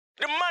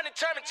The money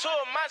turned me to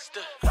a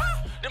monster.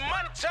 The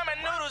money turned my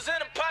noodles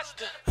into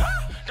pasta.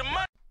 The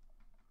money.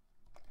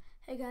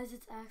 Hey guys,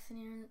 it's Axon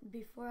here.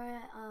 Before I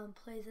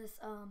play this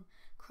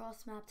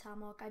cross map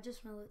tomahawk, I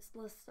just want to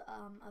list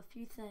a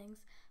few things.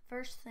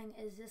 First thing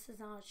is, this is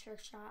not a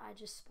trick shot. I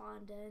just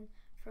spawned in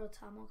for a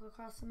tomahawk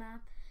across the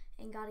map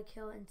and got a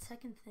kill. And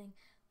second thing,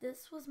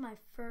 this was my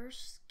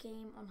first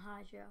game on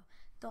Hydro.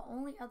 The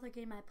only other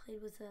game I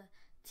played was a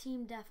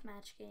team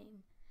deathmatch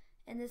game,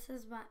 and this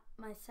is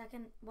my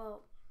second.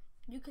 Well,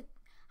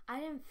 I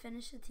didn't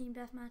finish the team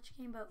deathmatch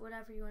game, but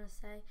whatever you want to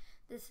say,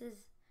 this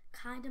is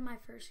kind of my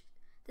first.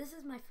 This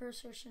is my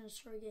first search and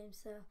destroy game,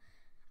 so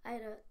I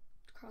had a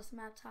cross the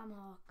map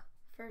tomahawk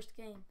first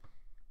game.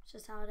 It's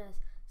just how it is.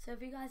 So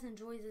if you guys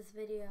enjoyed this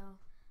video,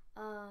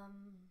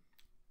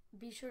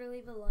 be sure to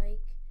leave a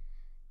like.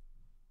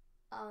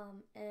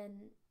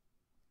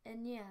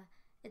 And yeah,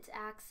 it's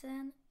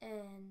Axon,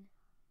 and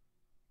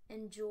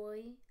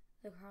enjoy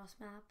the cross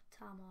map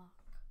tomahawk.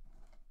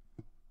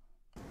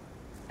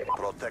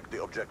 Protect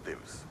the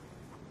objectives.